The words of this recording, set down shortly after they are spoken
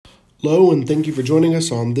Hello, and thank you for joining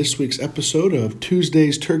us on this week's episode of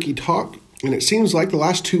Tuesday's Turkey Talk. And it seems like the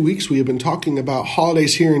last 2 weeks we have been talking about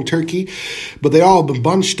holidays here in Turkey, but they all have been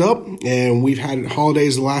bunched up, and we've had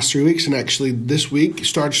holidays the last 3 weeks, and actually this week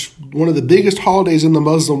starts one of the biggest holidays in the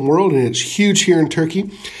Muslim world, and it's huge here in Turkey,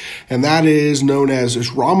 and that is known as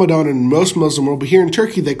Ramadan in most Muslim world, but here in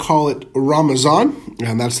Turkey they call it Ramazan,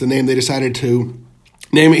 and that's the name they decided to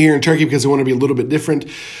name it here in Turkey because they want to be a little bit different,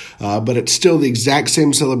 but it's still the exact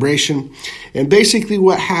same celebration. And basically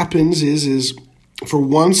what happens is for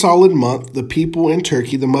one solid month, the people in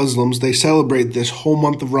Turkey, the Muslims, they celebrate this whole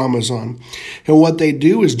month of Ramadan. And what they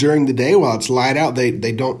do is during the day, while it's light out,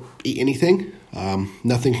 they don't eat anything.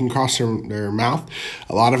 Nothing can cross their mouth.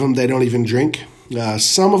 A lot of them, they don't even drink.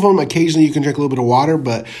 Some of them, occasionally you can drink a little bit of water,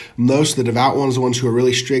 but most of the devout ones, the ones who are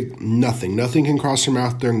really strict, nothing. Nothing can cross their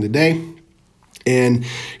mouth during the day. And,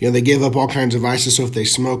 they give up all kinds of vices, so if they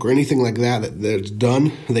smoke or anything like that's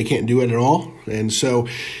done, they can't do it at all. And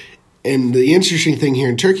the interesting thing here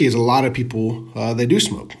in Turkey is a lot of people, they do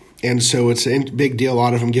smoke. And so it's a big deal. A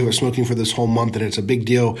lot of them give up smoking for this whole month, and it's a big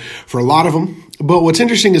deal for a lot of them. But what's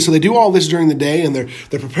interesting is, so they do all this during the day, and they're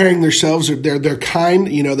preparing themselves. They're kind.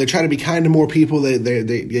 They try to be kind to more people.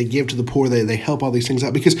 They give to the poor. They help all these things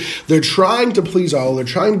out because they're trying to please Allah. They're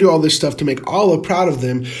trying to do all this stuff to make Allah proud of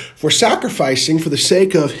them for sacrificing for the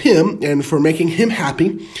sake of Him and for making Him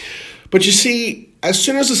happy. But you see, as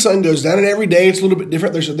soon as the sun goes down, and every day it's a little bit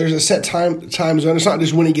different. There's a set time zone. It's not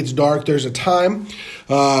just when it gets dark. There's a time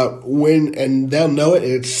when, and they'll know it.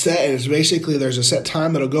 It's set, and it's basically there's a set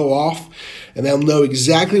time that'll go off, and they'll know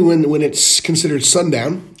exactly when it's considered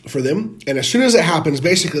sundown for them. And as soon as it happens,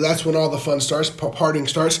 basically that's when all the fun starts. Partying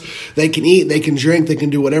starts. They can eat, they can drink, they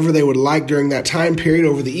can do whatever they would like during that time period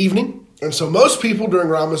over the evening. And so most people during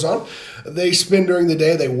Ramadan, they spend during the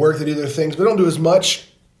day. They work, they do their things, but don't do as much,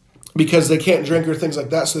 because they can't drink or things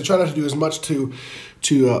like that. So they try not to do as much to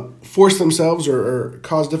force themselves or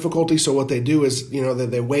cause difficulty. So what they do is,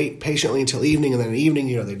 they wait patiently until evening, and then in the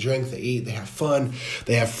evening, they drink, they eat, they have fun,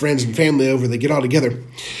 they have friends and family over, they get all together.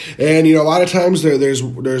 And, a lot of times there's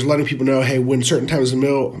letting people know, hey, when certain times in the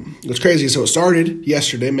middle, it's crazy. So it started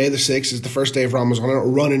yesterday, May the 6th is the first day of Ramadan. It'll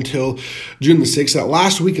run until June the 6th. That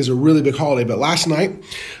last week is a really big holiday. But last night,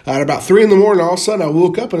 at about 3 a.m, all of a sudden I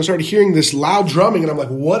woke up and I started hearing this loud drumming, and I'm like,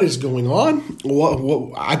 what is going on?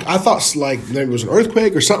 What? I thought like there was an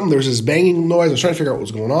earthquake or something. There was this banging noise. I was trying to figure out what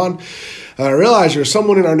was going on. And I realized there's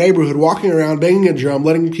someone in our neighborhood walking around banging a drum,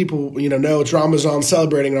 letting people, know it's Ramadan,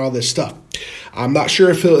 celebrating and all this stuff. I'm not sure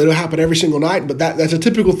if it'll happen every single night, but that's a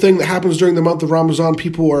typical thing that happens during the month of Ramadan.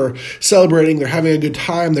 People are celebrating. They're having a good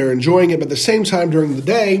time. They're enjoying it. But at the same time, during the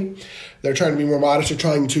day, they're trying to be more modest. They're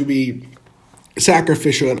trying to be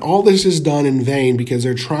sacrificial. And all this is done in vain because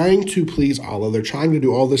they're trying to please Allah. They're trying to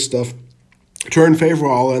do all this stuff to earn favor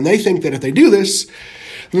of Allah, and they think that if they do this,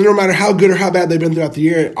 then no matter how good or how bad they've been throughout the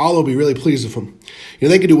year, Allah will be really pleased with them.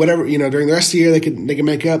 They can do whatever, during the rest of the year, they can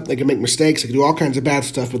make up, they can make mistakes, they can do all kinds of bad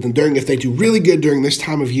stuff, but then if they do really good during this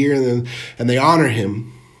time of year and they honor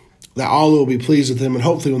Him, that Allah will be pleased with them, and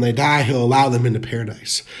hopefully when they die, He'll allow them into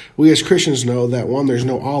paradise. We as Christians know that, one, there's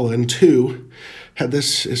no Allah, and two,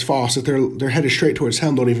 this is false, that they're headed straight towards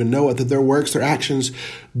hell, don't even know it, that their works, their actions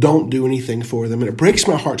don't do anything for them. And it breaks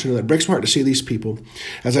my heart to know that. It breaks my heart to see these people.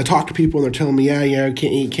 As I talk to people and they're telling me, can't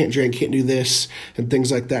eat, can't drink, can't do this, and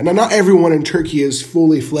things like that. Now, not everyone in Turkey is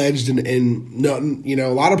fully fledged and nothing. A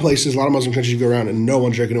lot of places, a lot of Muslim countries you go around and no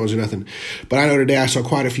one's drinking, no one's doing nothing. But I know today I saw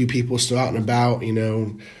quite a few people still out and about,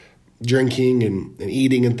 drinking and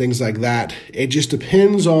eating and things like that. It just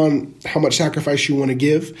depends on how much sacrifice you want to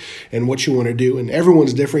give and what you want to do. And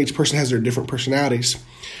everyone's different. Each person has their different personalities.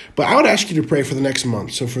 But I would ask you to pray for the next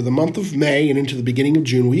month. So for the month of May and into the beginning of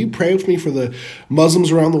June, will you pray with me for the Muslims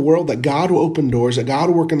around the world, that God will open doors, that God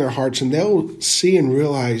will work in their hearts, and they'll see and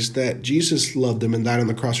realize that Jesus loved them and died on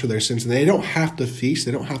the cross for their sins. And they don't have to feast,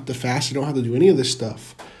 they don't have to fast, they don't have to do any of this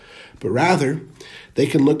stuff. But rather, they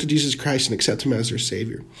can look to Jesus Christ and accept Him as their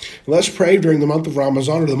Savior. And let's pray during the month of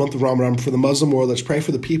Ramadan, or the month of Ramadan for the Muslim world. Let's pray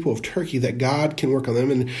for the people of Turkey that God can work on them.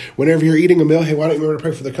 And whenever you're eating a meal, hey, why don't you remember to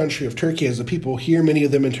pray for the country of Turkey? As the people here, many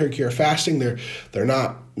of them in Turkey are fasting. They're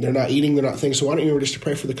not eating, they're not things. So why don't you remember just to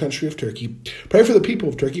pray for the country of Turkey? Pray for the people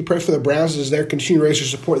of Turkey. Pray for the Browns as they continue to raise their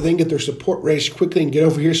support. They can get their support raised quickly and get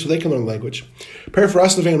over here so they can learn the language. Pray for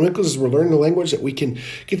us, the Van Winkles, as we're learning the language, that we can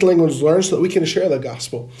get the language learned so that we can share the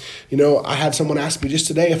gospel. I had someone ask me just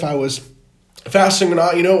today if I was fasting or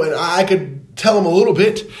not, and I could tell them a little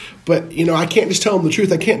bit, but, I can't just tell them the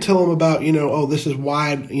truth. I can't tell them about, this is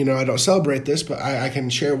why, I don't celebrate this, but I can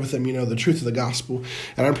share with them, the truth of the gospel.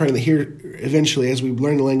 And I'm praying that here, eventually, as we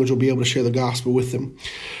learn the language, we'll be able to share the gospel with them.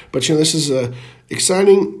 But, this is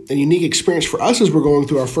exciting and unique experience for us as we're going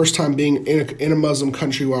through our first time being in a Muslim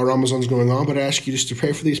country while Ramadan's going on. But I ask you just to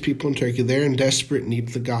pray for these people in Turkey. They're in desperate need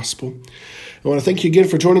of the gospel. I want to thank you again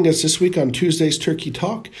for joining us this week on Tuesday's Turkey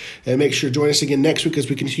Talk. And make sure to join us again next week as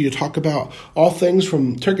we continue to talk about all things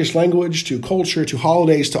from Turkish language to culture to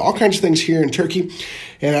holidays to all kinds of things here in Turkey.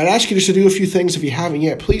 And I'd ask you just to do a few things if you haven't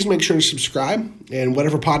yet. Please make sure to subscribe and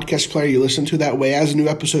whatever podcast player you listen to. That way, as a new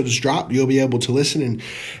episode is dropped, you'll be able to listen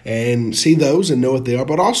and see those and know what they are.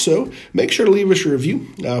 But also, make sure to leave us a review.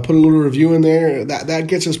 Put a little review in there. That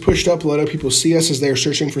gets us pushed up. Let other people see us as they're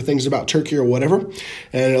searching for things about Turkey or whatever.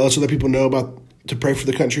 And it lets other people know about to pray for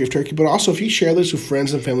the country of Turkey. But also, if you share this with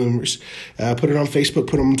friends and family members, put it on Facebook,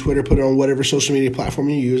 put it on Twitter, put it on whatever social media platform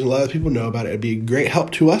you use, and let other people know about it. It'd be a great help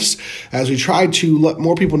to us as we try to let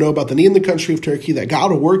more people know about the need in the country of Turkey, that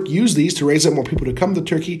God will use these to raise up more people to come to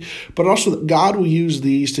Turkey, but also that God will use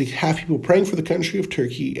these to have people praying for the country of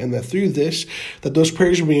Turkey, and that through this, that those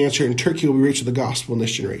prayers will be answered and Turkey will be reached with the gospel in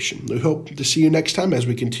this generation. We hope to see you next time as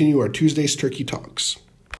we continue our Tuesday's Turkey Talks.